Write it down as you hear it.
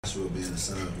Joshua being the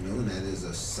son of Nun, that is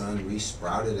a son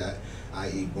resprouted,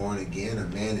 i.e. born again, a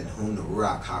man in whom the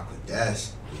Ruach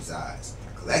HaKodesh resides.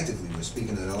 Collectively, we're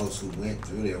speaking of those who went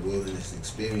through their wilderness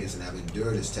experience and have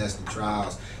endured its tests and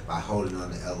trials by holding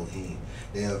on to Elohim.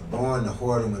 They have borne the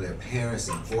whoredom of their parents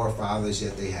and forefathers,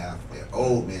 yet they have their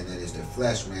old man, that is their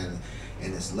flesh man,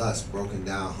 and its lust broken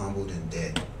down, humbled, and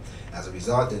dead. As a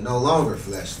result, they're no longer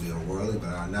fleshly or worldly, but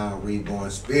are now reborn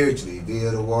spiritually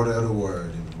via the water of the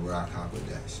word in the Ruach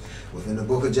HaKodesh. Within the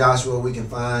book of Joshua, we can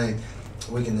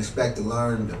expect to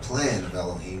learn the plan of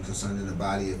Elohim concerning the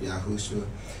body of Yahushua,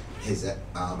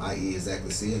 i.e. his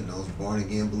ecclesia, and those born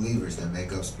again believers that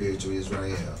make up spiritual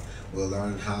Israel. We'll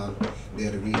learn how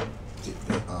they're to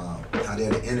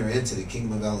enter into the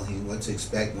kingdom of Elohim, what to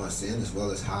expect once in, as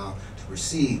well as how to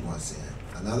proceed once in.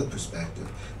 Another perspective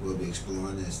we'll be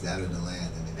exploring is that of the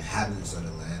land and the inhabitants of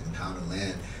the land, and how the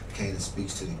land Canaan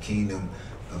speaks to the kingdom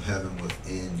of heaven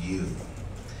within you,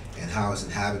 and how its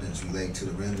inhabitants relate to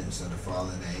the remnants of the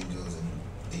fallen angels and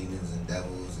demons and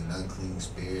devils and unclean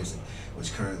spirits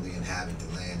which currently inhabit the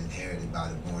land inherited by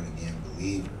the born again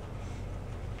believer.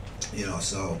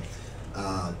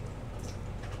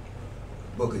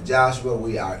 Book of Joshua,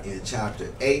 we are in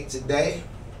chapter 8 today,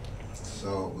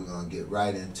 so we're going to get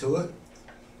right into it.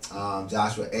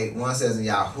 Joshua 8:1 says, and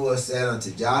Yahuwah said unto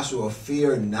Joshua,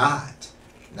 fear not,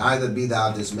 neither be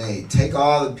thou dismayed. Take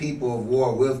all the people of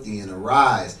war with thee, and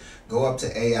arise, go up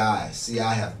to Ai. See,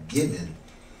 I have given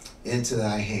into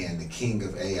thy hand the king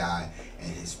of Ai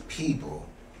and his people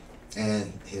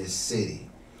and his city.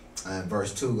 And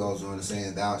verse 2 goes on to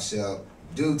saying, thou shalt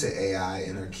do to Ai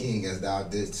and her king as thou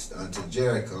didst unto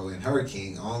Jericho and her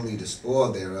king, only the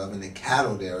spoil thereof and the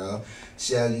cattle thereof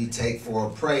shall ye take for a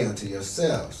prey unto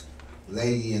yourselves.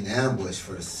 Lay ye in ambush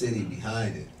for the city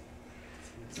behind it.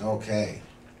 Okay.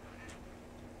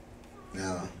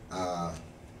 Now,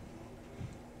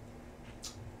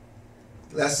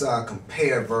 let's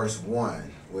compare verse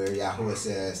 1, where Yahuwah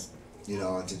says,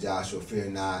 unto Joshua, fear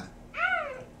not,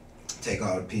 take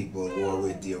all the people of war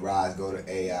with thee, arise, go to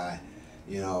Ai.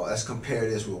 Let's compare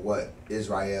this with what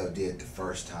Israel did the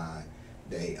first time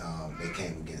they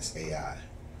came against Ai.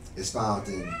 It's found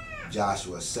in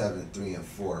Joshua 7:3 and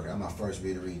 4. I'm my first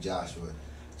read to read Joshua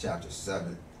chapter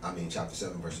 7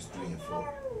 verses 3 and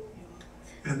 4.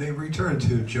 And they returned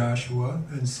to Joshua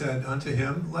and said unto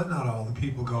him, let not all the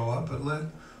people go up, but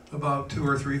let about 2,000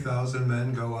 or 3,000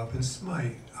 men go up and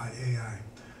smite Ai.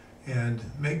 And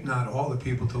make not all the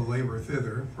people to labor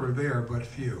thither, for they are but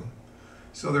few.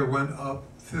 So there went up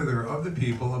thither of the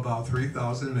people about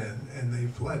 3,000 men, and they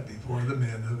fled before the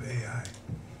men of Ai.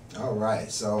 All right,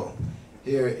 so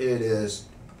here it is.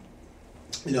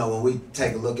 When we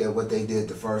take a look at what they did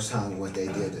the first time and what they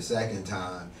did the second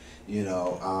time,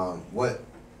 what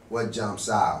jumps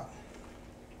out?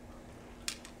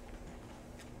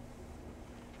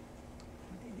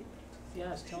 Yeah,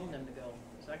 I was telling them to go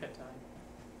the second time.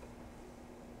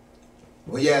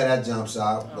 Well, yeah, that jumps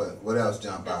out, but what else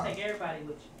jump out? Take everybody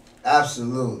with you.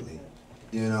 Absolutely.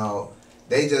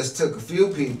 They just took a few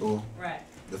people Right.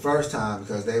 the first time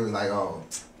because they were like, oh,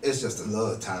 it's just a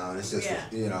little town. It's just,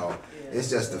 it's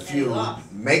just a few.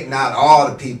 Make not all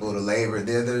the people to labor.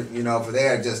 For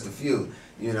they're just a few.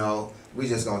 We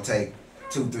just going to take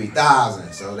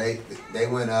 2,000-3,000. So they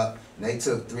went up and they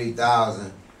took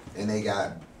 3,000 and they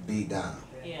got beat down.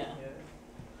 Yeah.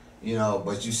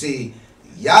 But you see,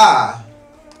 Yah,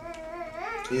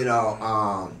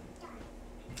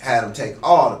 had them take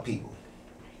all the people.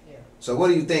 Yeah. So what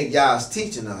do you think Yah's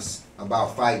teaching us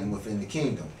about fighting within the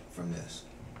kingdom from this?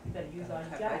 You better use all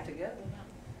you got together.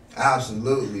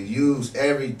 Absolutely. Use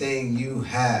everything you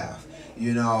have.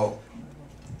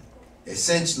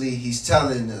 Essentially, he's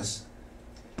telling us,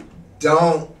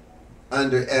 don't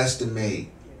underestimate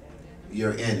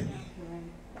your enemy.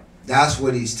 That's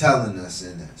what he's telling us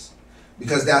in this.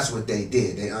 Because that's what they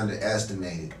did. They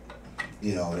underestimated,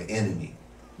 the enemy.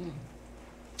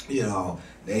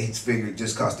 They figured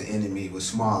just because the enemy was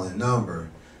small in number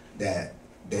that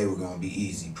they were going to be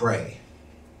easy prey.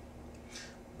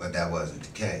 But that wasn't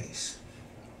the case.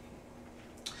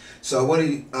 So what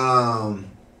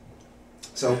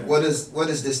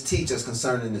does this teach us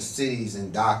concerning the cities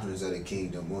and doctrines of the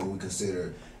kingdom when we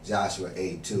consider Joshua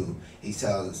 8:2? He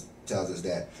tells us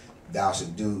that thou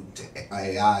should do to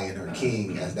Ai and her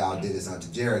king as thou didst unto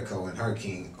Jericho and her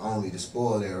king, only the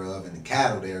spoil thereof and the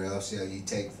cattle thereof shall ye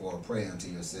take for a prey unto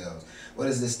yourselves. What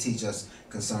does this teach us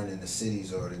concerning the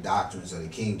cities or the doctrines of the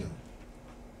kingdom?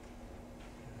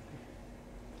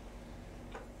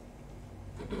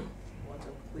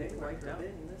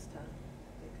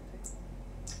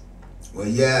 Well,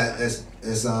 yeah,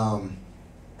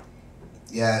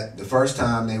 yet the first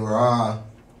time they were all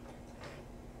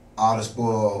the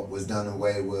spoil was done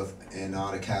away with, and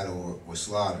all the cattle were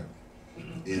slaughtered.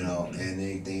 You know, and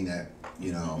anything that,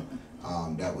 you know,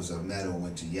 that was of metal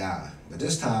went to Yah. But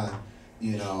this time,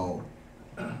 you know,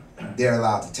 they're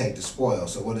allowed to take the spoil.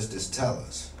 So what does this tell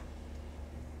us?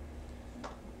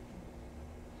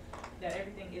 That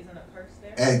everything isn't a curse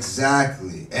there?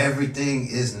 Exactly. Everything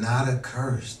is not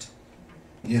accursed.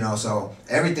 You know, so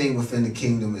everything within the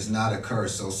kingdom is not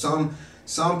accursed. So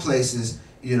some places,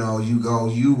 you know, you go,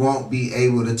 you won't be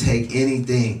able to take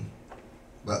anything.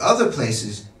 But other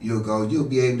places you'll go, you'll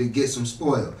be able to get some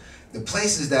spoil. The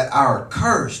places that are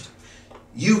accursed,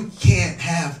 you can't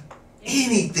have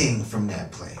anything from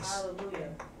that place. Hallelujah.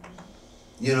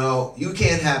 You know, you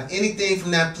can't have anything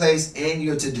from that place, and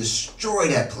you're to destroy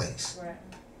that place. Right.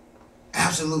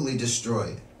 Absolutely destroy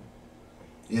it.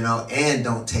 You know, and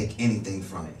don't take anything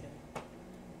from it.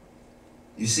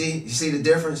 You see the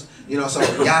difference? You know, so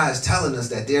God is telling us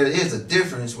that there is a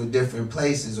difference with different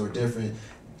places or different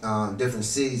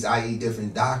cities, i.e.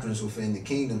 different doctrines within the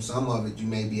kingdom. Some of it you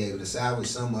may be able to salvage,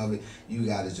 some of it you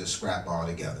got to just scrap all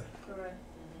together. Correct.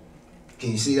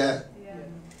 Can you see that? Yeah.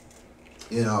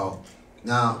 You know,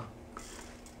 now,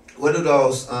 what do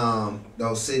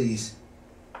those cities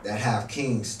that have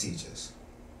kings teach us?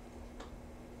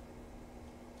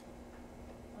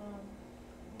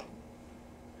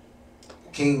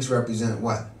 Kings represent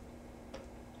what?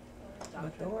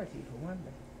 Authority, for one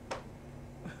thing.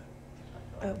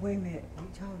 Wait a minute, you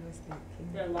told us that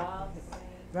Their laws,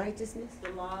 righteousness,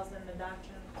 the laws and the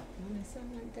doctrine. wasn't it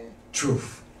something like that?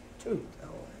 Truth. Truth.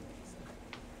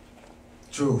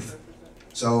 Truth.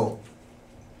 So,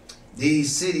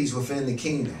 these cities within the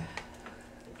kingdom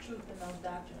The truth in those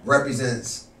doctrines.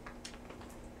 represents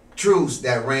truths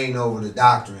that reign over the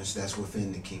doctrines that's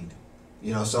within the kingdom.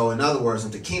 You know, so in other words,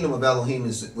 if the kingdom of Elohim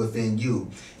is within you,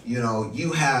 you know,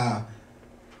 you have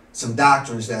some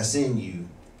doctrines that's in you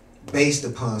based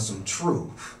upon some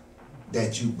truth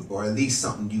that you, or at least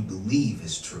something you believe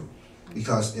is true.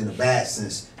 Because in a bad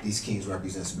sense, these kings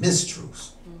represents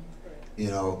mistruths. You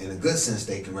know, in a good sense,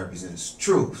 they can represent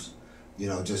truths, you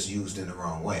know, just used in the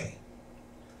wrong way.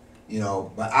 You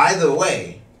know, but either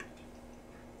way,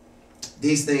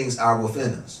 these things are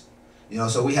within us. You know,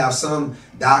 so we have some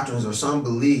doctrines or some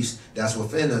beliefs that's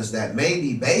within us that may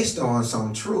be based on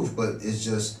some truth, but it's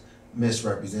just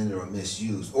misrepresented or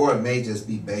misused. Or it may just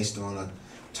be based on a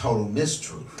total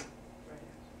mistruth.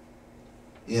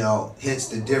 You know, hence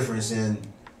the difference in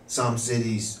some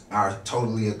cities are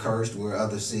totally accursed where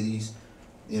other cities,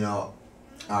 you know,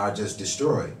 are just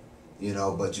destroyed. You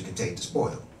know, but you can take the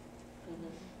spoil.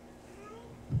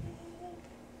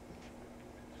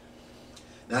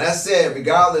 Now that said,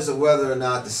 regardless of whether or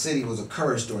not the city was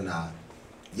accursed or not,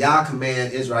 Yah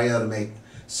command Israel to make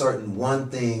certain one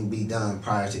thing be done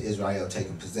prior to Israel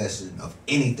taking possession of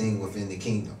anything within the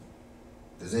kingdom.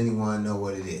 Does anyone know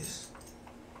what it is?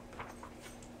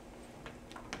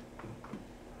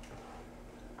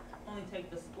 Only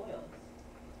take the spoils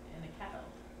and the cattle.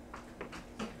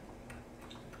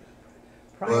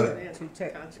 Prior Well, to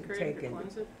consecrate it, taking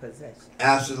cleanse it. possession.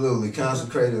 Absolutely,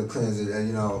 consecrated or cleanse it. And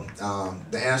you know,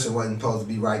 the answer wasn't supposed to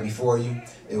be right before you.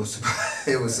 It was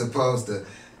supposed to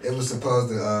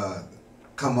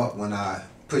come up when I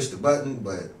pushed the button,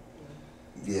 but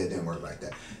yeah, it didn't work like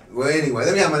that. Well, anyway,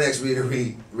 let me have my next reader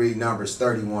read Numbers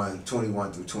 31,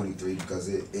 21 through 23 because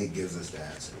it gives us the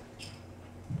answer.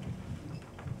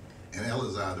 And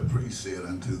Eleazar the priest said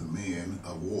unto the men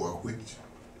of war which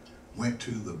went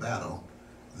to the battle,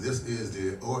 this is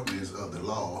the ordinance of the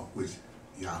law which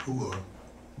Yahuwah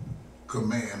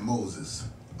command Moses,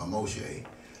 or Moshe.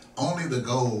 Only the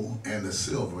gold and the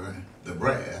silver, the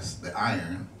brass, the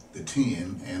iron, the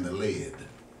tin, and the lead.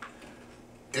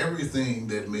 Everything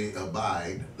that may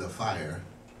abide the fire,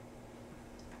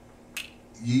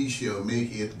 ye shall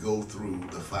make it go through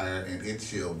the fire, and it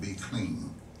shall be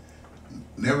clean.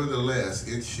 Nevertheless,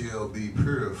 it shall be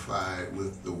purified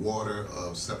with the water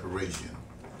of separation,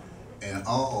 and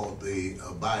all that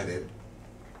abideth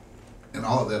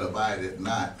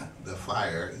not the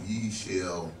fire, ye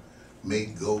shall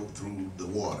make go through the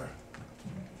water.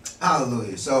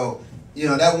 Hallelujah. So, you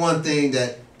know, that one thing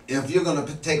that if you're going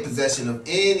to take possession of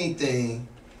anything,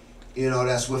 you know,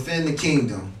 that's within the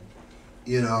kingdom,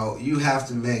 you know, you have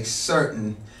to make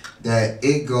certain that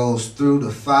it goes through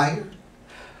the fire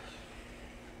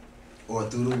or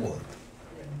through the water.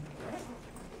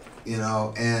 You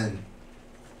know, and,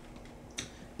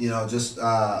 you know, just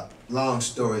long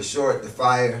story short, the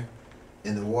fire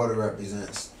and the water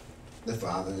represents the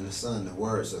Father and the Son, the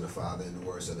words of the Father and the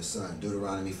words of the Son.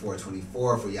 Deuteronomy 4:24,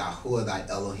 for Yahuwah thy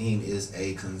Elohim is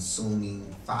a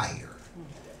consuming fire,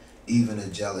 even a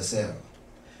jealous hell.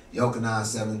 Yochanan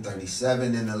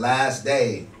 7:37, in the last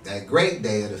day, that great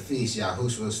day of the feast,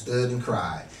 Yahushua stood and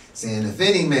cried, saying, if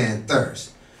any man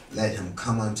thirst, let him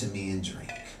come unto me and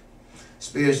drink.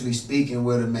 Spiritually speaking,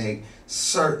 we're to make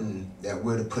certain that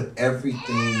we're to put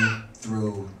everything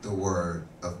through the word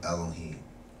of Elohim.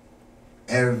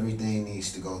 Everything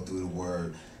needs to go through the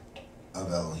word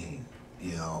of Elohim.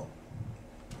 You know,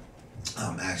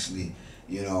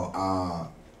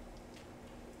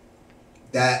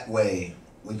 that way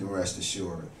we can rest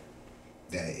assured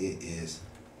that it is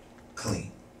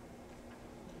clean.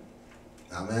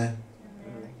 Amen.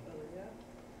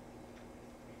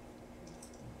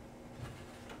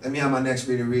 Let me have my next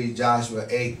reader read Joshua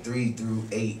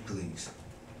 8:3-8, please.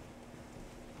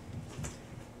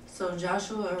 So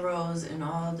Joshua arose and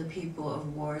all the people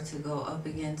of war to go up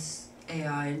against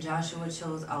Ai, and Joshua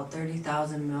chose out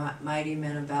 30,000 mighty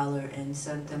men of valor and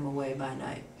sent them away by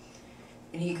night.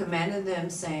 And he commanded them,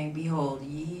 saying, behold,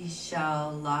 ye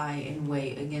shall lie in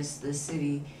wait against the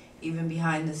city, even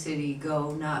behind the city,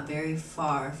 go not very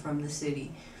far from the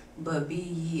city, but be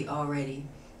ye already.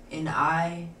 And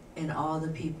I and all the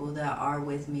people that are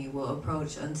with me will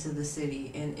approach unto the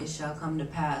city, and it shall come to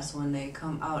pass when they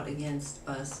come out against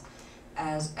us,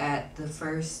 as at the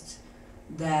first,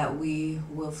 that we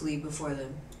will flee before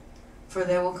them. For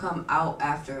they will come out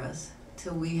after us,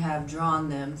 till we have drawn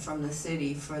them from the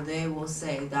city, for they will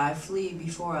say, thy flee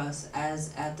before us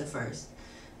as at the first.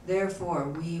 Therefore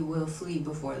we will flee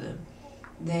before them.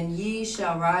 Then ye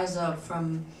shall rise up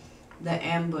from the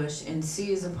ambush and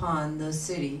seize upon the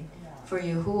city, for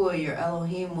Yahuwah your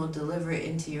Elohim will deliver it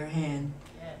into your hand.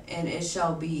 And it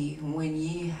shall be, when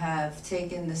ye have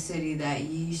taken the city, that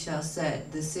ye shall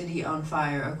set the city on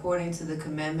fire, according to the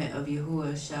commandment of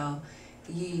Yahuwah shall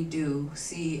ye do.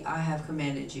 See, I have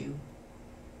commanded you.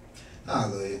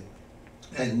 Hallelujah.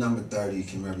 And number 30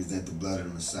 can represent the blood of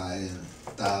the Messiah and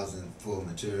 1,000 full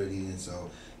maturity. And so,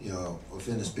 you know,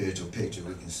 within the spiritual picture,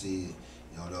 we can see,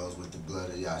 you know, those with the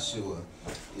blood of Yahshua.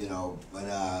 You know, but,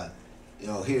 you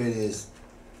know, here it is,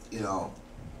 you know,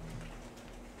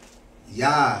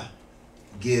 Yah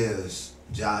gives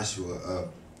Joshua a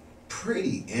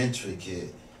pretty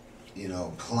intricate, you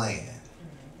know, plan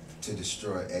to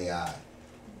destroy Ai.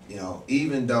 You know,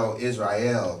 even though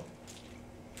Israel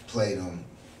played him,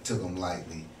 took him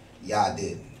lightly, Yah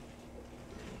didn't.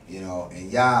 You know,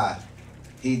 and Yah,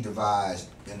 he devised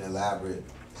an elaborate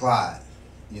plot,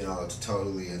 you know, to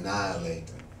totally annihilate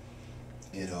them.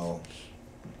 You know,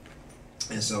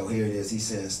 and so here it is, he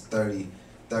sends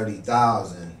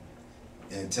 30,000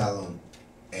 and tell them,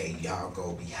 hey, y'all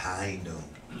go behind them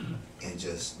and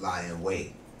just lie in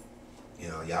wait. You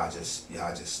know, y'all just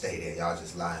stay there. Y'all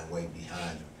just lie in wait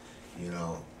behind them. You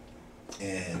know,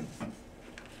 and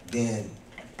then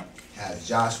have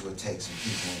Joshua take some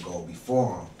people and go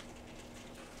before him.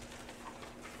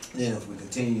 Then if we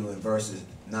continue in verses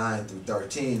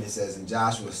 9-13, it says, and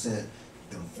Joshua sent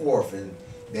them forth, and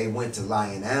they went to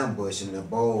lie in ambush in the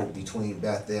abode between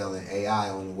Bethel and Ai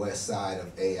on the west side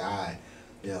of Ai.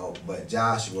 You know, but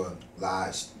Joshua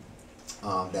lodged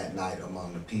that night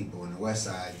among the people. And the west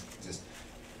side just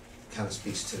kind of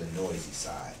speaks to the noisy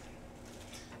side.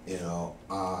 You know,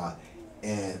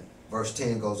 and verse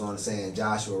 10 goes on to say, and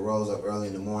Joshua rose up early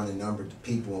in the morning, numbered the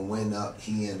people, and went up,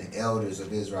 he and the elders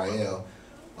of Israel,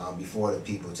 before the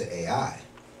people to Ai.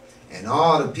 And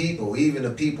all the people, even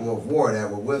the people of war that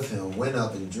were with him, went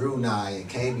up and drew nigh and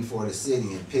came before the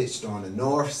city and pitched on the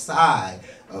north side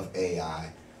of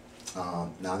Ai.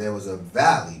 Now there was a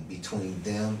valley between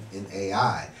them and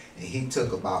Ai, and he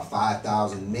took about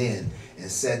 5,000 men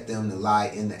and set them to lie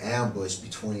in the ambush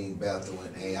between Bethel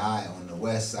and Ai on the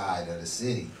west side of the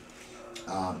city.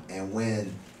 And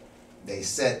when they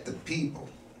set the people,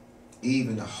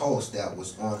 even the host that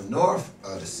was on the north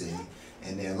of the city,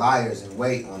 and their liars in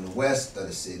wait on the west of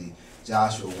the city,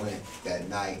 Joshua went that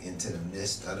night into the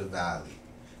midst of the valley.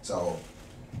 So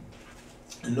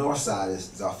the north side is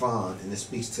Zaphon, and it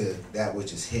speaks to that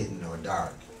which is hidden or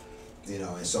dark. You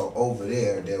know, and so over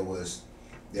there was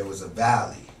a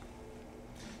valley.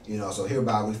 You know, so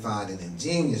hereby we find an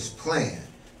ingenious plan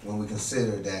when we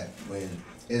consider that when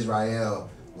Israel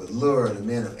would lure the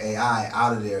men of Ai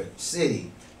out of their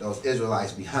city, those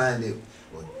Israelites behind it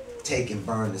would take and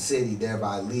burn the city,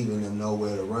 thereby leaving them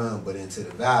nowhere to run but into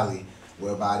the valley,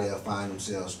 whereby they'll find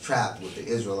themselves trapped with the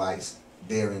Israelites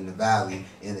there in the valley,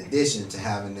 in addition to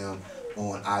having them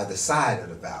on either side of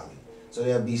the valley. So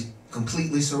they'll be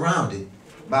completely surrounded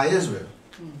by Israel.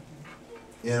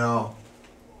 You know,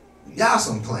 Yah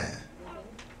some plan.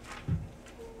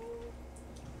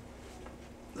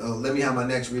 let me have my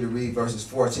next reader read verses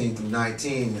 14 through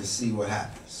 19 and see what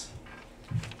happens.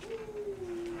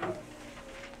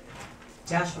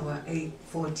 Joshua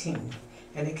 8:14.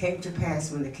 And it came to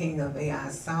pass when the king of Ai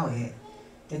saw it,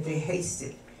 that they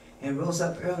hasted and rose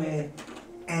up early,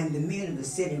 and the men of the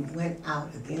city went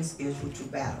out against Israel to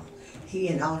battle, he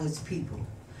and all his people,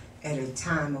 at a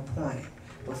time appointed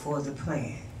before the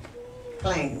plain.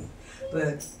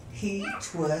 But he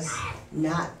 'twas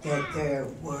not that there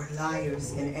were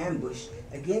liars in ambush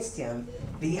against him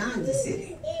beyond the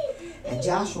city. And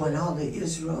Joshua and all the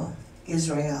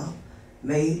Israel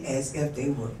made as if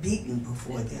they were beaten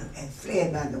before them, and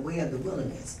fled by the way of the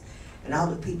wilderness. And all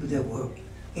the people that were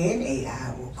in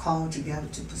Ai were called together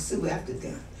to pursue after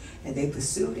them. And they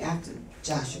pursued after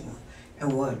Joshua,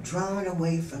 and were drawn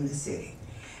away from the city.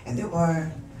 And there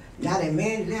were not a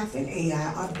man left in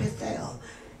Ai or Bethel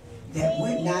that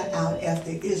went not out after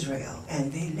Israel.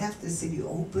 And they left the city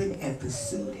open and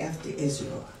pursued after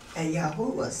Israel. And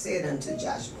Yahuwah said unto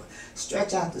Joshua,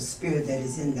 stretch out the spear that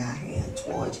is in thy hand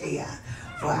towards Ai,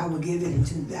 for I will give it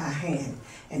into thy hand.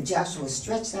 And Joshua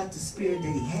stretched out the spear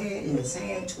that he had in his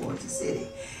hand toward the city.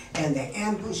 And the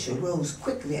ambush arose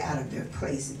quickly out of their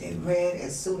place. And they ran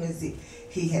as soon as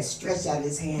he had stretched out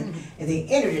his hand. And they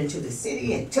entered into the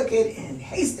city and took it and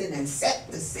hastened and set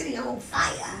the city on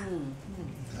fire.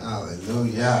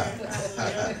 Hallelujah.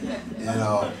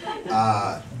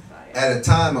 At a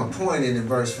time appointed in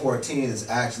verse 14 is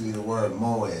actually the word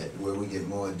moed, where we get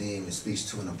moedim. It speaks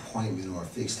to an appointment or a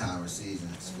fixed time or season,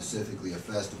 specifically a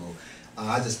festival.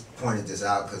 I just pointed this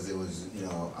out because it was,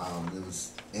 it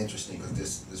was interesting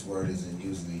because this word isn't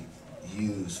usually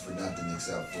used for nothing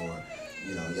except for,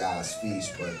 Yah's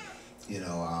feast. But,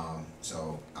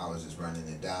 so I was just running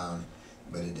it down,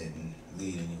 but it didn't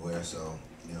lead anywhere. So,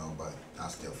 but I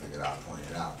still figured I'd point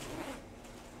it out.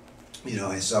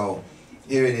 And so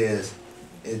here it is.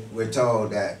 We're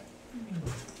told that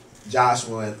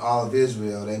Joshua and all of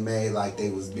Israel, they made like they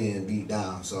was being beat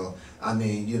down. So, I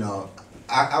mean,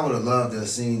 I would have loved to have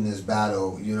seen this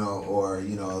battle, or,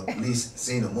 at least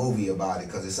seen a movie about it,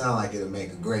 because it sounded like it would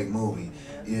make a great movie,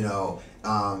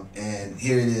 and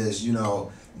here it is,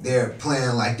 they're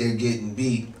playing like they're getting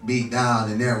beat down,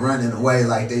 and they're running away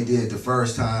like they did the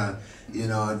first time,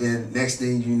 and then next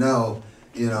thing you know,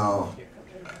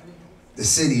 the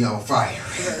city on fire,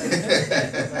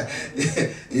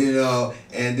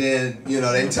 and then,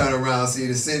 they turn around, see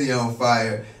the city on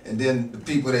fire, and then the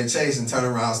people they're chasing turn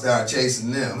around, start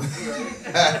chasing them.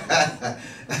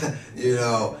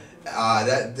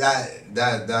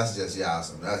 That's just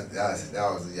Yawsome.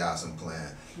 That was a Yawsome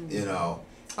plan.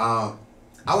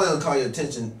 I want to call your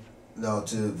attention,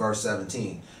 to verse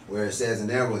 17, where it says, and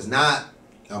there was not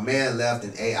a man left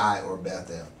in Ai or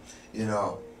Bethel.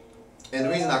 And the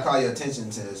reason I call your attention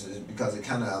to this is because it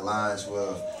kind of aligns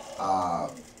with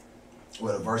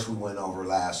a verse we went over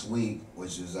last week,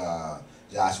 which is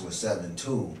Joshua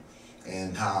 7:2,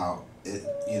 and how it,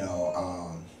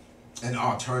 an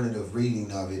alternative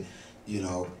reading of it,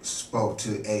 spoke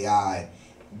to Ai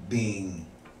being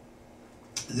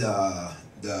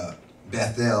the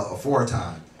Bethel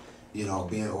aforetime,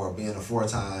 being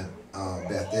aforetime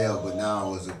Bethel, but now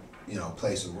it was a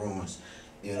place of ruins,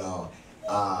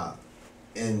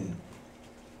 and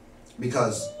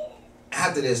because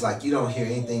after this, like, you don't hear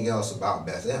anything else about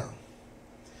Bethel.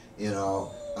 You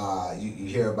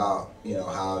hear about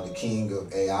how the king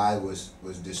of Ai was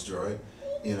destroyed,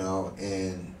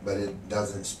 but it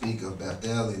doesn't speak of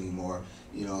Bethel anymore.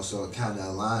 So it kind of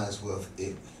aligns with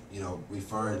it,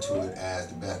 referring to it as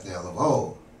the Bethel of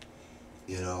old.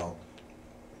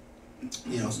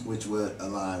 Which would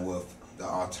align with the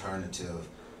alternative,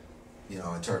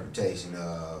 interpretation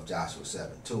of Joshua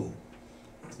 7:2.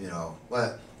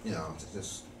 But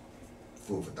just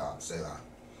food for thought, say that.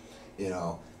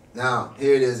 Now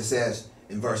here it is. It says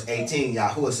in verse 18,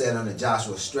 Yahuwah said unto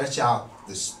Joshua, stretch out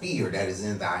the spear that is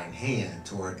in thine hand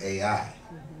toward Ai.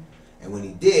 And when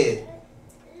he did,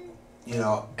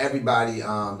 everybody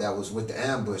that was with the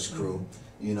ambush crew,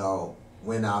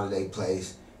 went out of their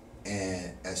place,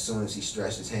 and as soon as he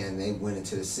stretched his hand, they went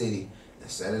into the city and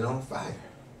set it on fire.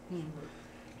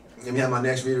 Let me have my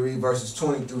next reader read verses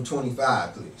 20 through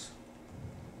 25, please.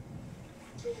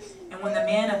 And when the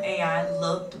men of Ai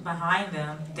looked behind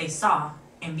them, they saw,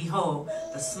 and behold,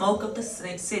 the smoke of the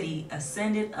city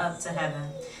ascended up to heaven,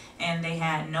 and they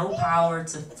had no power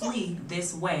to flee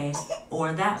this way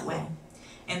or that way.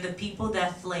 And the people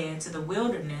that fled to the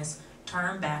wilderness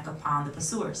turned back upon the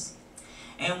pursuers.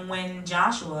 And when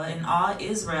Joshua and all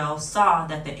Israel saw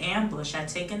that the ambush had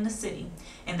taken the city,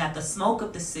 and that the smoke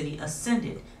of the city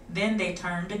ascended, then they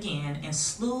turned again and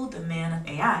slew the men of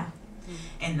Ai.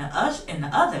 and the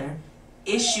other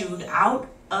issued out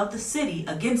of the city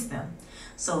against them.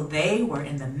 So they were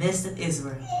in the midst of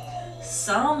Israel,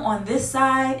 some on this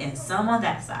side and some on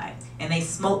that side, and they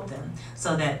smote them,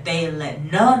 so that they let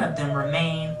none of them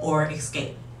remain or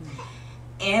escape.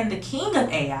 And the king of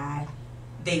Ai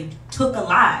they took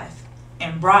alive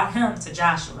and brought him to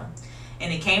Joshua.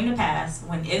 And it came to pass,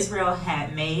 when Israel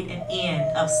had made an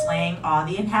end of slaying all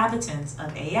the inhabitants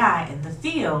of Ai in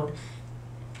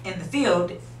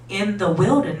the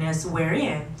wilderness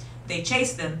wherein they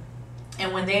chased them,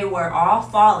 and when they were all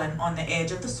fallen on the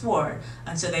edge of the sword,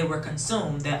 until they were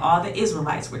consumed, that all the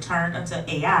Israelites returned unto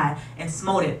Ai and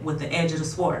smote it with the edge of the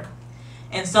sword.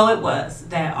 And so it was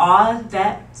that all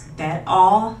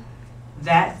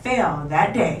that fell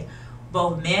that day,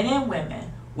 both men and women,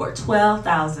 were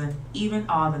 12,000, even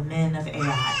all the men of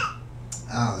Ai.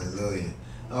 Hallelujah.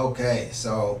 Okay,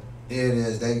 so here it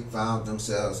is. They found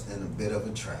themselves in a bit of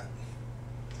a trap.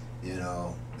 You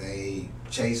know, they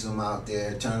chase them out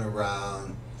there, turn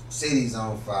around, city's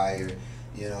on fire.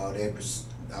 You know, the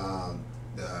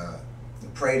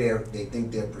prey they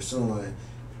think they're pursuing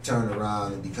turn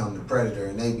around and become the predator,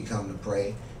 and they become the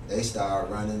prey. They start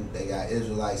running. They got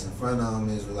Israelites in front of them,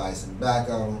 Israelites in back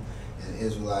of them, and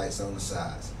Israelites on the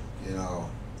sides. You know,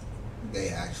 they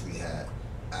actually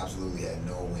absolutely had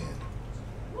no wind.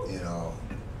 You know,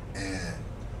 and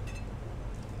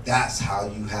that's how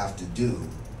you have to do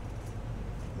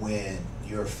when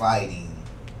you're fighting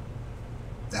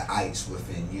the ice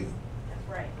within you. That's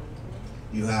right.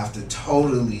 You have to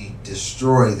totally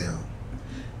destroy them.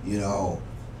 You know,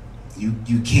 you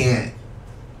can't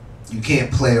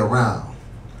play around.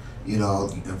 You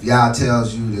know, if Yah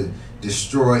tells you to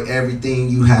destroy everything,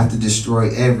 you have to destroy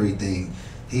everything.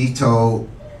 He told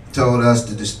us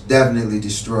to definitely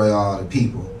destroy all the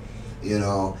people. You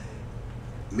know,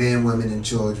 men, women, and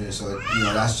children. So, you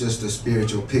know, that's just a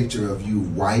spiritual picture of you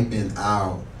wiping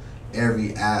out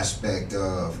every aspect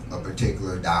of a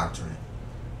particular doctrine.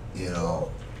 You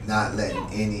know, not letting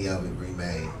any of it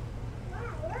remain.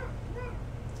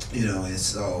 You know, and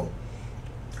so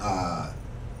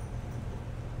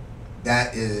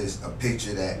that is a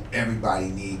picture that everybody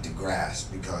need to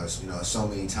grasp, because, you know, so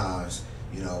many times,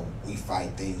 you know, we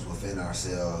fight things within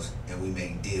ourselves and we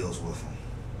make deals with them.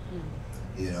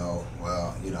 You know,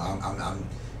 well, you know, I'm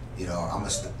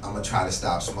gonna try to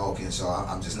stop smoking, so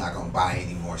I'm just not gonna buy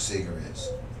any more cigarettes.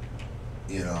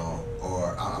 You know,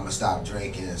 or I'm gonna stop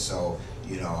drinking, so,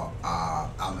 you know,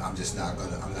 I'm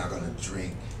not gonna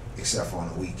drink except for on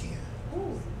the weekend.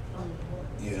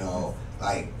 You know,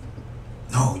 like,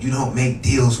 no, you don't make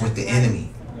deals with the enemy.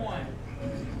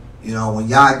 You know, when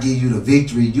Yah give you the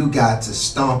victory, you got to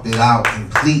stomp it out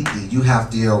completely. You have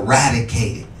to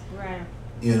eradicate it. Right.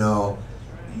 You know,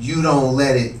 you don't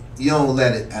let it,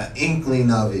 an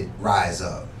inkling of it rise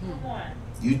up.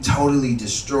 You totally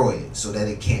destroy it so that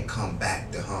it can't come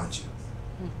back to haunt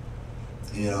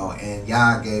you. You know, and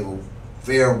Yah gave a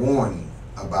fair warning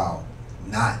about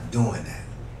not doing that.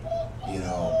 You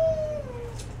know,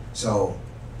 so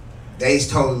they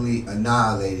totally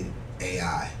annihilated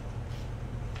Ai.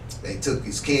 They took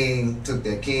their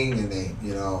king, and they,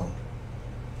 you know,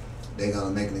 they're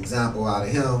gonna make an example out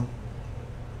of him,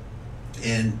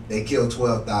 and they killed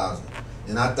 12,000.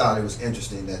 And I thought it was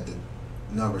interesting that the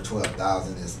number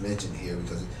 12,000 is mentioned here,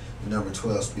 because the number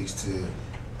 12 speaks to,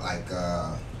 like,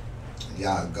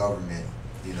 Yah government,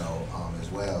 you know, as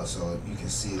well. So you can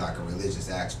see like a religious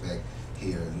aspect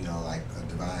here, you know, like a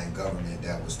divine government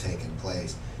that was taking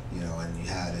place, you know, and you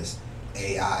had this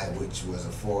Ai, which was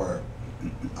a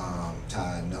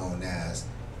time known as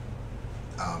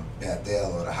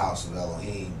Bethel, or the house of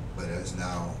Elohim, but it's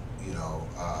now, you know,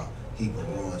 Hebrew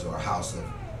ruins, or a house of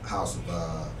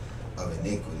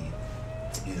iniquity,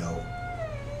 you know,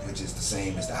 which is the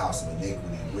same as the house of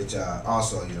iniquity, which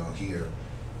also, you don't hear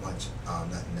much,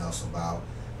 nothing else about,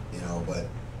 you know, but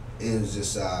it was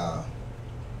just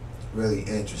really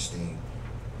interesting.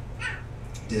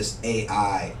 This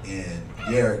Ai in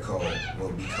Jericho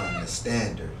will become the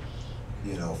standard,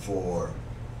 you know, for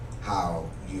how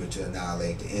you're to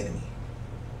annihilate the enemy.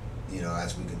 You know,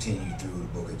 as we continue through the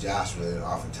book of Joshua, it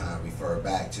oftentimes refer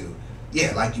back to,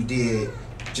 yeah, like you did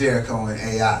Jericho and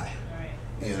Ai.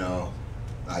 You know,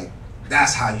 like,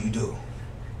 that's how you do.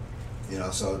 You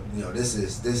know, so, you know, this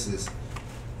is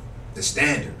the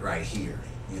standard right here.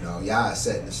 You know, Yah is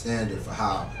setting the standard for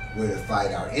how we're to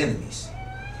fight our enemies.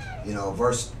 You know,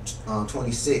 verse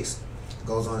 26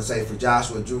 goes on to say, for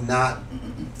Joshua drew not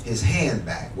his hand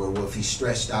back, wherewith he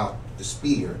stretched out the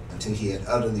spear, until he had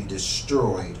utterly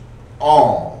destroyed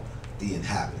all the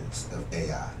inhabitants of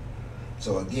Ai.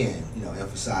 So again, you know,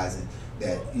 emphasizing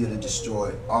that you'd have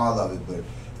destroyed all of it. But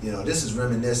you know, this is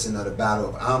reminiscent of the battle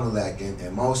of Amalek and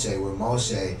Moshe, where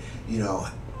Moshe, you know,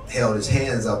 held his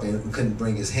hands up and couldn't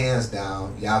bring his hands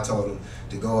down. Yah told him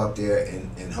to go up there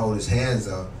and hold his hands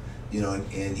up, you know,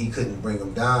 and he couldn't bring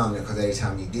them down because every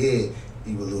time he did,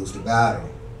 he would lose the battle.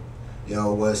 You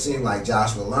know, well, it seemed like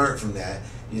Joshua learned from that,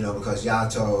 you know, because Yah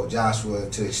told Joshua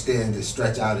to extend, to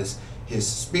stretch out his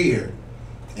spear,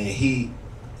 and he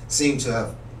seemed to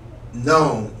have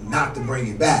known not to bring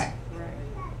it back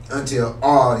until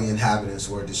all the inhabitants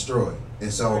were destroyed.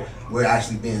 And so we're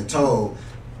actually being told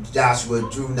Joshua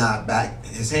drew not back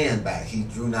his hand back. He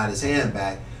drew not his hand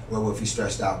back wherewith he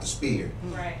stretched out the spear.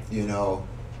 Right. You know,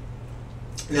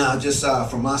 now just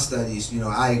from my studies, you know,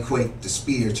 I equate the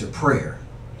spear to prayer.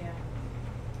 Yeah.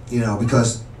 You know,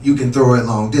 because you can throw it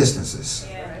long distances.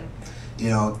 Yeah. You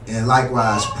know, and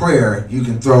likewise prayer, you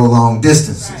can throw long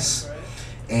distances.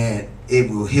 And it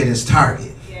will hit its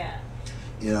target. Yeah.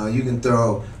 You know, you can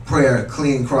throw prayer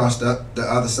clean across the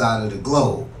other side of the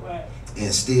globe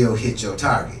and still hit your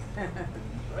target.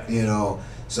 You know,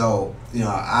 so, you know,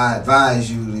 I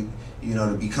advise you to, you know,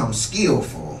 to become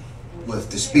skillful with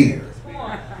the spear.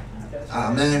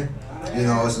 Amen. You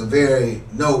know, it's a very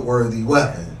noteworthy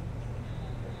weapon.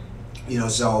 You know,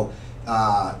 so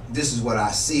this is what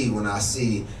I see when I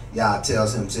see Yah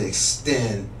tells him to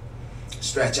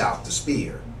stretch out the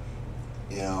spear.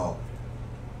 You know,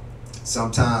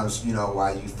 sometimes, you know,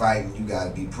 while you fighting, you got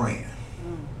to be praying.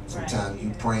 Sometimes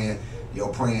you praying,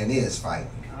 your praying is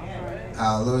fighting.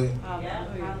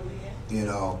 Hallelujah. You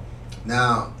know,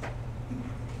 now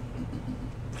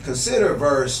consider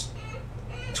verse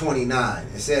 29.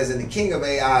 It says, and the king of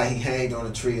Ai, he hanged on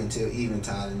a tree until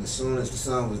eventide, and as soon as the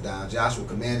sun was down, Joshua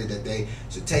commanded that they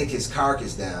should take his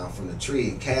carcass down from the tree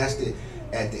and cast it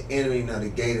at the entering of the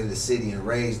gate of the city, and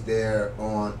raised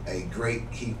thereon a great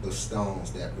heap of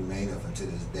stones that remaineth unto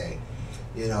this day.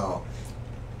 You know,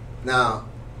 now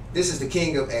this is the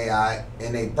king of Ai,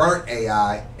 and they burnt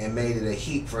Ai and made it a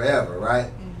heap forever,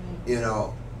 right? You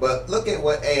know, but look at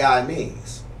what Ai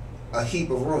means: a heap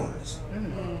of ruins.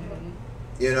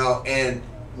 You know, and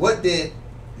what did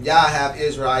Yah have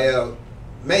Israel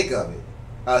make of it?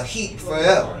 A heap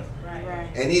forever.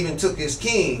 And even took his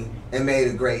king and made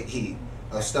a great heap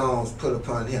of stones put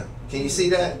upon him. Can you see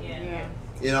that? Yeah.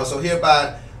 You know, so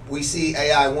hereby we see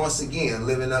Ai once again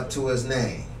living up to his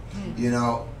name. You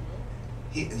know,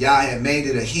 Yah had made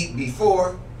it a heap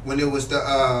before when it was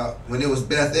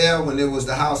Bethel, when it was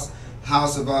the house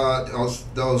of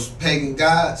those pagan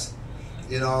gods.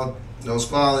 You know, those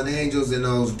fallen angels and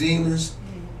those demons.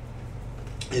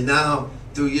 And now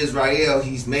through Israel,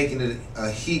 he's making it a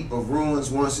heap of ruins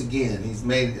once again. He's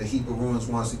made it a heap of ruins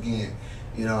once again.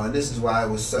 You know, and this is why it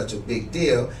was such a big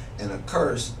deal and a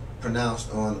curse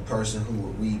pronounced on the person who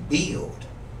would rebuild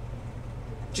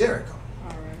Jericho.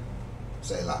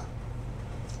 Selah.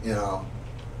 You know.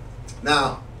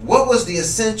 Now, what was the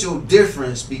essential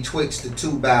difference betwixt the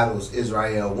two battles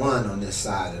Israel won on this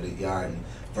side of the Jordan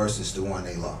versus the one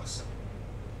they lost?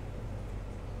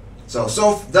 So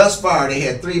thus far they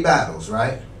had 3 battles,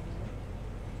 right?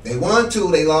 They won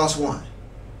 2, they lost 1.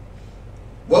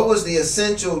 What was the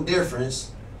essential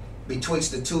difference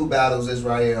betwixt the 2 battles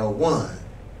Israel won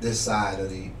this side of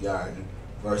the Jordan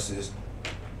versus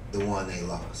the one they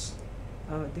lost?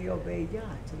 They obeyed Yah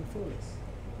to the fullest.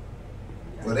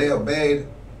 Well, they obeyed.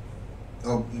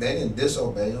 Oh, they didn't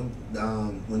disobey them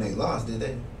when they lost, did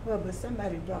they? Well, but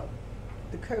somebody brought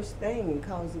the cursed thing and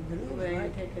caused them to lose,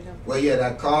 right? Well, yeah,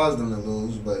 that caused them to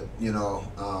lose, but you know,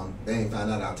 they didn't find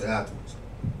that out till afterwards.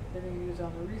 They didn't use all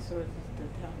the resources to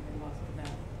tell them they lost the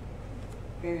battle.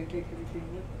 They didn't take everything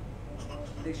with them.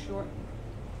 They shortened.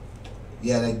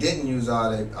 Yeah, they didn't use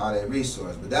all their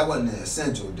resources, but that wasn't an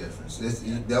essential difference.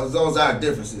 Those are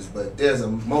differences, but there's a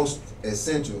most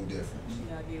essential difference.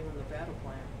 Yeah, I gave them the battle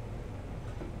plan.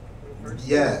 First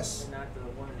Yes. and not the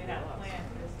one They they got lost. planned.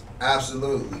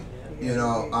 Absolutely. You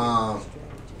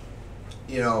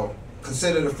know,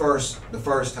 consider the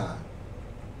first time.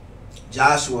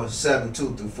 Joshua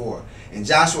 7:2-4. And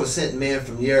Joshua sent men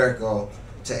from Jericho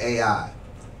to Ai.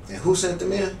 And who sent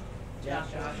them in?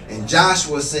 Joshua. And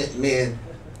Joshua sent men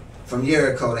from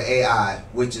Jericho to Ai,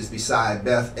 which is beside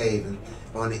Beth Aven,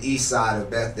 on the east side of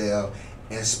Bethel,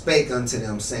 and spake unto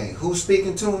them, saying, who's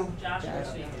speaking to them? Joshua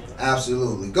speaking.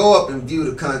 Absolutely. Go up and view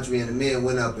the country. And the men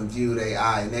went up and viewed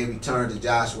Ai, and they returned to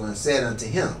Joshua and said unto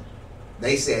him,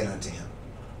 they said unto him,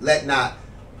 let not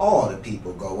all the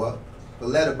people go up, but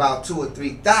let about 2,000 or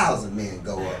 3,000 men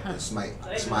go up and smite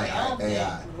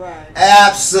Ai. Right.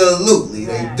 Absolutely.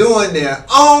 They Right. doing their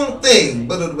own thing.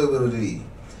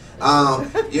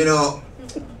 You know,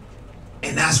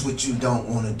 and that's what you don't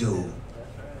want to do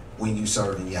when you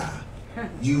serving Yah.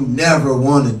 You never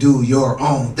want to do your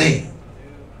own thing.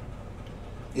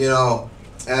 You know,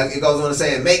 it goes on to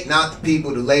say, and make not the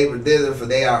people to labor thither, for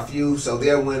they are few. So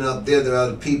there went up thither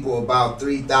other people, about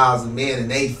 3,000 men, and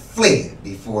they fled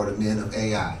before the men of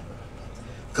Ai,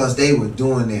 because they were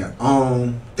doing their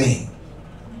own thing.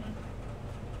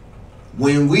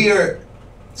 When we are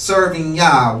serving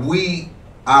Yah, we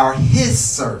are His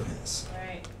servants.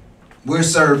 Right. We're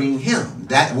serving Him.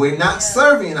 That we're not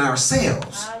serving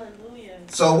ourselves. Hallelujah.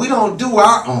 So we don't do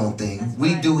our own thing.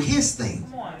 We do His thing.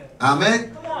 Come on.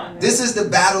 Amen. Come on. This is the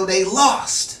battle they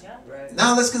lost. Yeah. Right.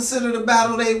 Now let's consider the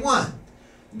battle they won.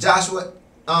 Joshua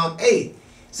 8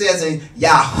 says, and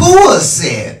Yahuwah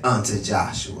said unto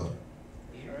Joshua,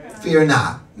 fear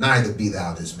not, neither be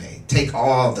thou dismayed. Take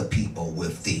all the people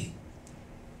with thee.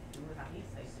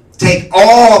 Take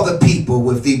all the people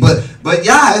with thee. But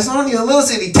Yah, it's only a little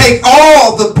city. Take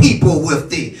all the people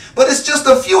with thee. But it's just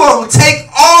a few of them. Take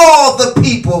all the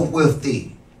people with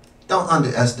thee. Don't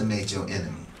underestimate your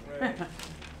enemy.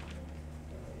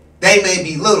 They may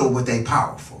be little, but they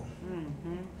powerful.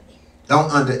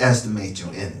 Don't underestimate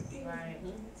your enemy. Right.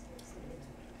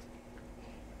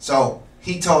 So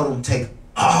he told them, take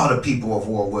all the people of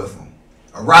war with him.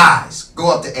 Arise,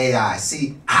 go up to Ai.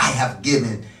 See, I have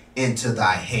given into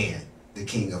thy hand the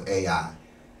king of Ai,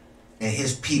 and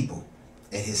his people,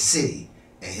 and his city,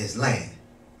 and his land.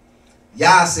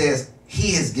 Yah says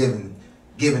he has given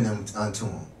them unto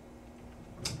him.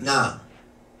 Now,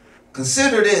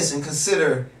 consider this, and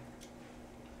consider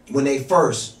when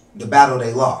the battle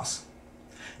they lost.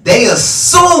 They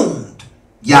assumed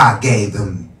Yah gave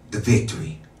them the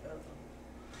victory.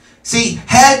 See,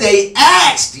 had they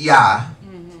asked Yah,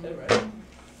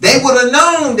 they would have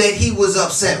known that he was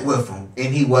upset with them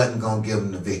and he wasn't going to give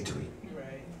them the victory.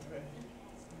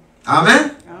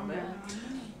 Amen? Amen.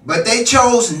 But they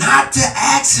chose not to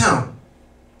ask him.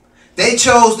 They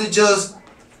chose to just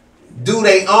do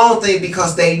their own thing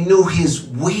because they knew his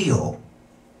will.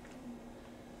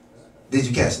 Did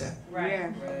you catch that?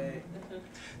 Right.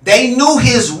 They knew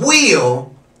his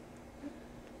will,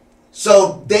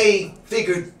 so they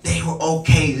figured they were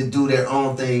okay to do their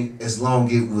own thing as long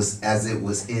as it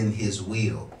was in his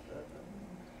will.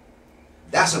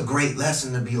 That's a great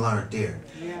lesson to be learned there.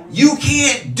 Yeah. You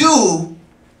can't do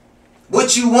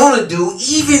what you want to do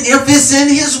even if it's in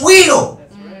his will.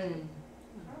 That's right.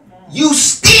 You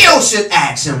still should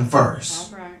ask him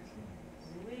first. All right.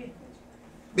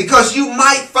 Because you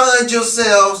might find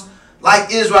yourselves like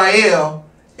Israel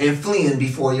and fleeing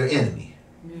before your enemy.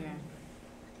 Yeah.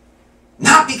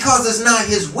 Not because it's not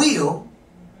his will,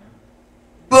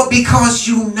 but because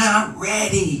you're not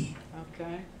ready.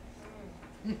 Okay.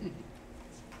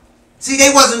 See,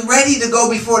 they wasn't ready to go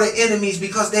before the enemies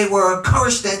because they were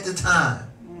accursed at the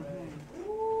time.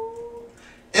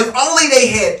 If only they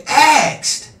had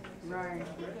asked, Right.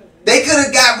 they could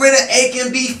have got rid of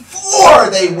Achan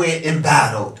before they went and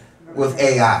battled with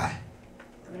Ai.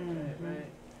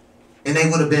 And they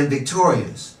would have been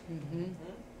victorious.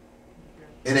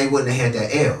 And they wouldn't have had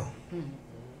that L.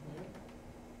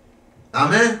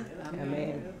 Amen?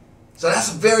 Amen. So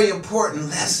that's a very important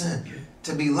lesson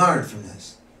to be learned from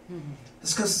this.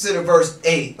 Let's consider verse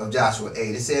 8 of Joshua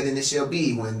 8. It said, and it shall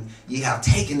be when ye have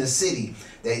taken the city,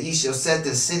 that ye shall set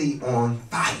the city on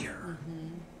fire.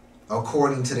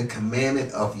 According to the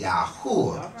commandment of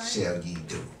Yahuwah shall ye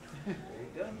do.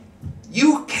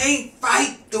 You can't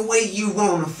fight the way you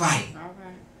want to fight. All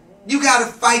right. You got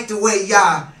to fight the way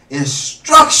Yah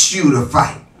instructs you to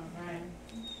fight. All right.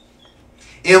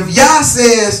 If Yah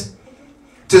says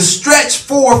to stretch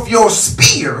forth your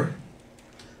spear,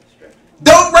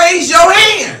 don't raise your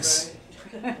hands.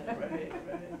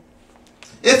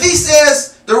 If he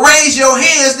says to raise your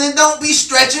hands, then don't be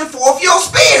stretching forth your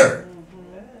spear.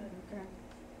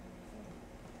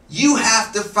 You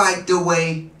have to fight the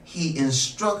way he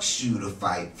instructs you to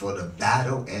fight for the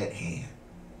battle at hand.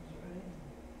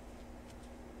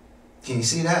 Can you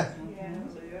see that?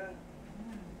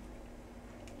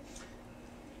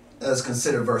 Let's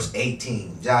consider verse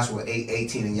 18. Joshua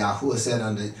 8:18. And Yahuwah said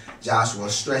unto Joshua,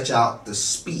 stretch out the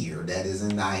spear that is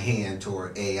in thy hand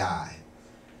toward Ai.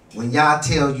 When Yah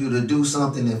tell you to do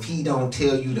something, if he don't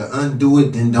tell you to undo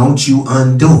it, then don't you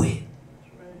undo it.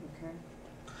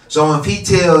 So if he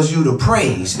tells you to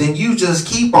praise, then you just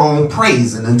keep on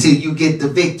praising until you get the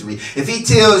victory. If he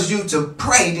tells you to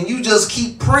pray, then you just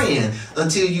keep praying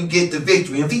until you get the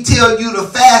victory. If he tells you to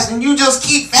fast, then you just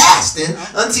keep fasting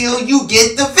until you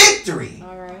get the victory.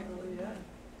 All right.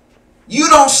 You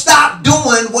don't stop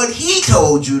doing what he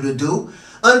told you to do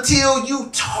until you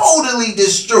totally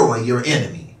destroy your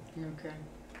enemy. Okay.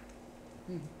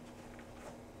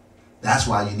 That's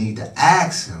why you need to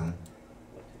ask him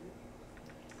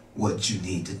what you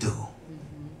need to do.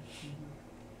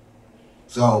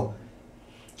 So,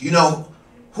 you know,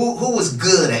 who was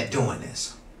good at doing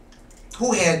this?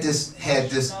 Who had this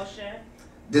Moshe?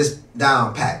 this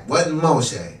down pat? Wasn't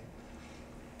Moshe?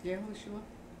 Yeah, who's sure?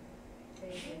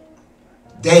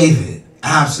 David,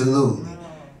 absolutely.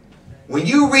 When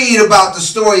you read about the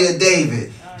story of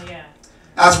David, Oh yeah.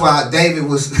 that's why David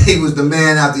was the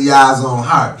man after Yah's own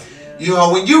heart. You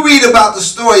know, when you read about the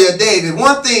story of David,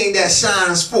 one thing that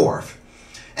shines forth,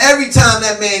 every time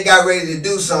that man got ready to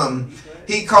do something,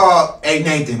 he called, hey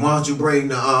Nathan, why don't you bring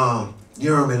the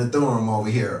Urim and the Thummim over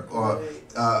here? Or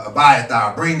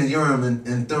Abiathar, bring the Urim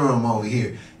and Thummim over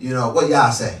here. You know, what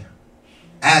y'all say?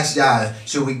 Ask Yah,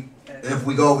 if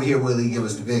we go over here, will he give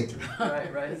us the victory?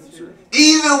 Right, that's true.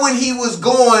 Even when he was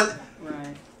going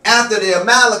Right. after the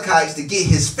Amalekites to get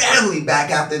his family back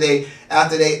after they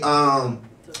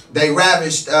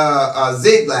ravished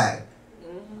Ziklag.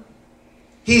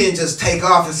 He didn't just take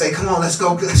off and say, come on, let's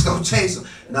go chase them.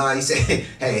 No, he said,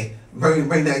 hey, bring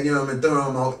that Urim and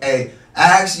Thummim over. Hey,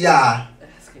 ask Yah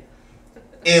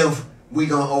if we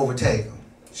gonna overtake them.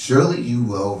 Surely you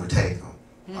will overtake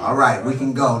them. All right, we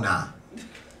can go now.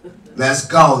 Let's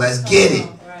go. Let's get it.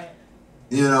 Right.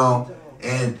 You know,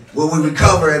 and when we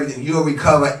recover everything, you'll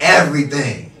recover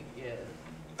everything.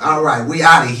 All right, we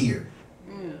out of here.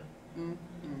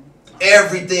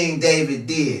 Everything David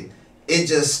did, it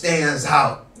just stands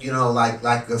out, you know,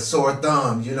 like a sore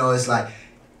thumb. You know, it's like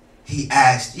he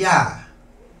asked Yah.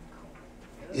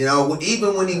 You know,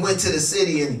 even when he went to the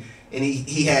city and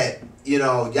he had, you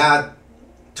know, Yah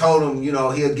told him, you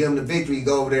know, he'll give him the victory,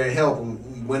 go over there and help him.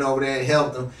 He went over there and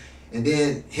helped him. And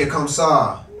then here comes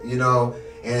Saul, you know,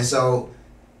 and so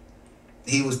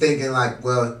he was thinking like,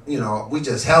 well, you know, we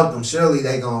just helped them. Surely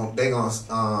they gonna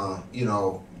you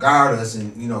know, guard us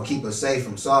and, you know, keep us safe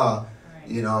from Saul. Right.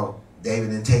 You know,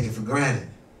 David didn't take it for granted.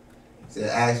 He said,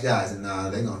 ask guys, and nah,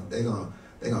 they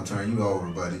gonna turn you over,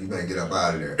 buddy. You better get up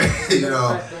out of there. You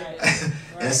know, Right.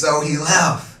 and so he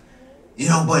left. You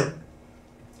know, but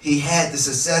he had the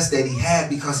success that he had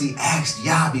because he asked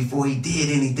Yah before he did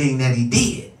anything that he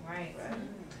did. Right.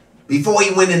 Before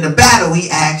he went into battle, he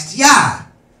asked Yah.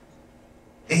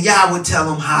 And Yah would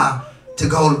tell him how to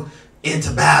go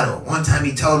into battle. One time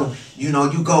he told him, you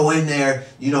know, you go in there,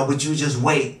 you know, but you just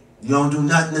wait. You don't do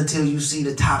nothing until you see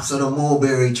the tops of the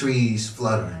mulberry trees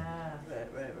fluttering. Right.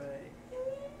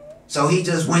 So he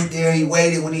just went there, he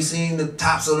waited. When he seen the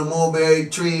tops of the mulberry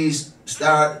trees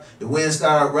the wind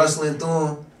started rustling through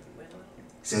him, he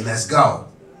said, let's go.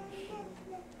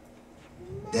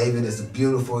 David is a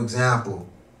beautiful example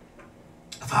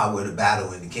of how we're to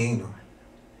battle in the kingdom.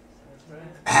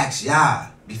 Ask Yah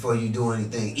before you do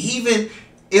anything, even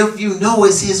if you know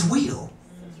it's his will.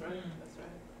 That's right.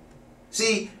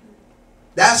 See,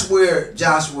 that's where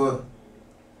Joshua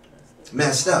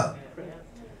messed up.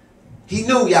 He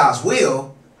knew Yah's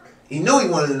will. He knew he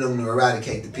wanted them to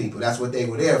eradicate the people. That's what they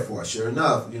were there for. Sure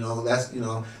enough, you know,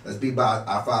 let's be about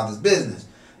our Father's business.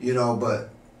 You know, but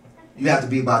you have to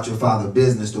be about your Father's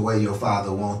business the way your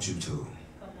Father wants you to.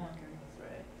 Come on.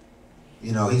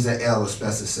 You know, he's an L of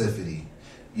specificity.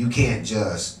 You can't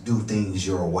just do things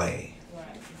your way.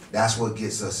 Right. That's what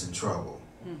gets us in trouble.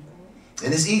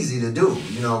 And it's easy to do,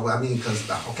 you know, I mean, because,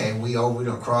 okay, we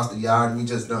done crossed the yard and we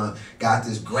just done got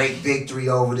this great victory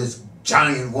over this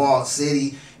giant walled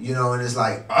city, you know, and it's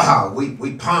like,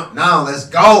 we pumped now, let's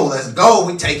go,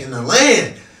 we taking the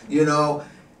land, you know,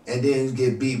 and then you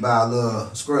get beat by a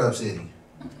little scrub city.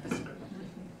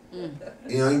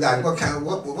 You know, you're like,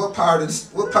 what part of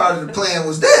the plan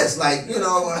was this? Like, you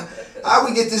know, how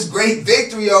we get this great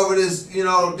victory over this, you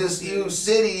know, this huge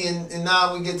city, and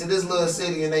now we get to this little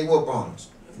city and they whoop on us.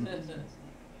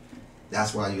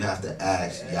 That's why you have to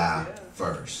ask Yah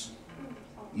first.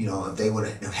 You know, if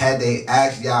they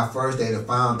asked Yah first, they'd have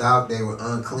found out they were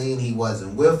unclean, he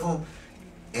wasn't with them,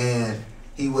 and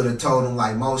he would have told them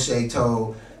like Moshe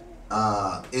told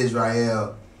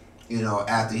Israel, you know,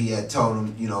 after he had told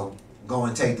them, you know, go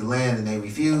and take the land, and they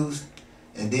refused.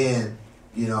 And then,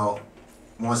 you know,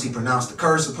 once he pronounced the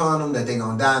curse upon them that they're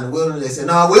going to die in the wilderness, they said,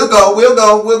 no, we'll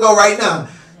go right now.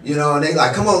 You know, and they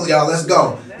like, come on, y'all, let's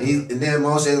go. And then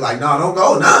Moshe was like, no, don't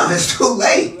go. No, it's too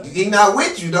late. He not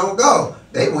with you, don't go.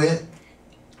 They went.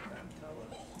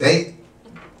 They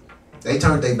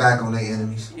turned their back on their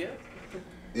enemies.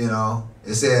 You know,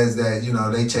 it says that, you know,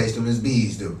 they chased them as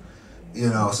bees do. You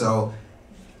know, so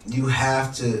you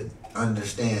have to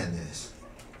understand this.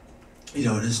 You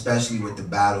know, and especially with the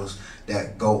battles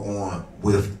that go on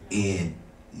within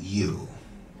you.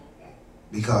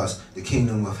 because the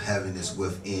kingdom of heaven is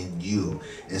within you.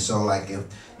 And so like if,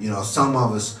 you know, some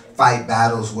of us fight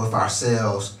battles with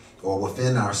ourselves or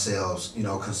within ourselves, you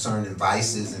know, concerning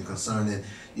vices and concerning,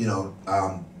 you know,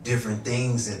 different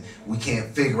things, and we can't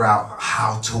figure out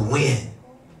how to win.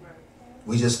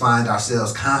 We just find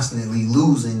ourselves constantly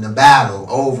losing the battle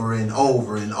over and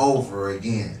over and over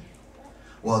again.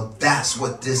 Well, that's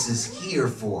what this is here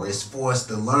for. It's for us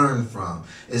to learn from.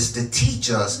 It's to teach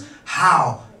us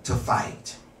how to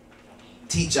fight.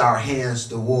 Teach our hands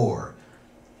to war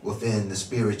within the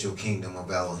spiritual kingdom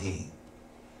of Elohim.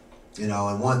 You know,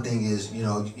 and one thing is, you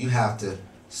know, you have to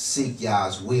seek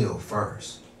Yah's will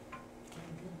first.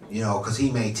 You know, because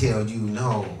he may tell you,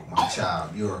 no, my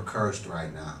child, you're cursed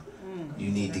right now. You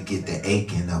need to get the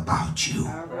aching about you.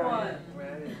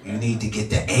 You need to get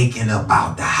the aching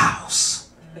about the house.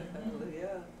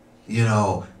 You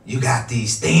know, you got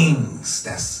these things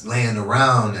that's laying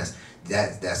around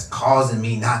that's causing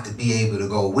me not to be able to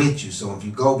go with you. So if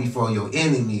you go before your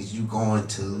enemies, you're going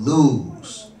to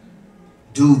lose.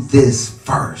 Do this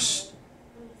first,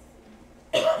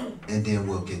 and then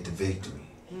we'll get the victory.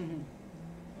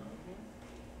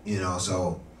 You know,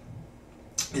 so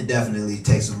it definitely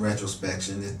takes some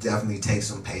retrospection. It definitely takes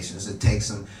some patience. It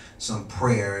takes some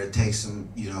prayer. It takes some,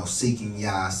 you know, seeking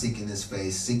Yah, seeking his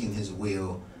face, seeking his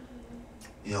will.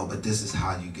 You know, but this is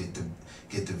how you get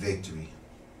the victory.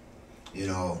 You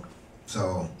know,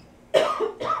 so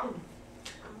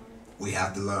we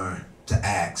have to learn to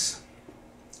ask,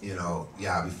 you know,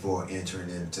 Yah before entering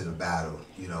into the battle.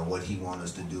 You know, what he wants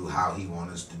us to do, how he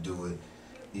wants us to do it.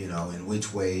 You know, in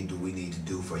which way do we need to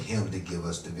do for him to give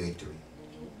us the victory?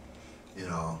 You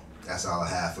know, that's all I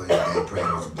have for you today. Pray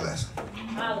it was a blessing.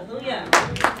 Hallelujah.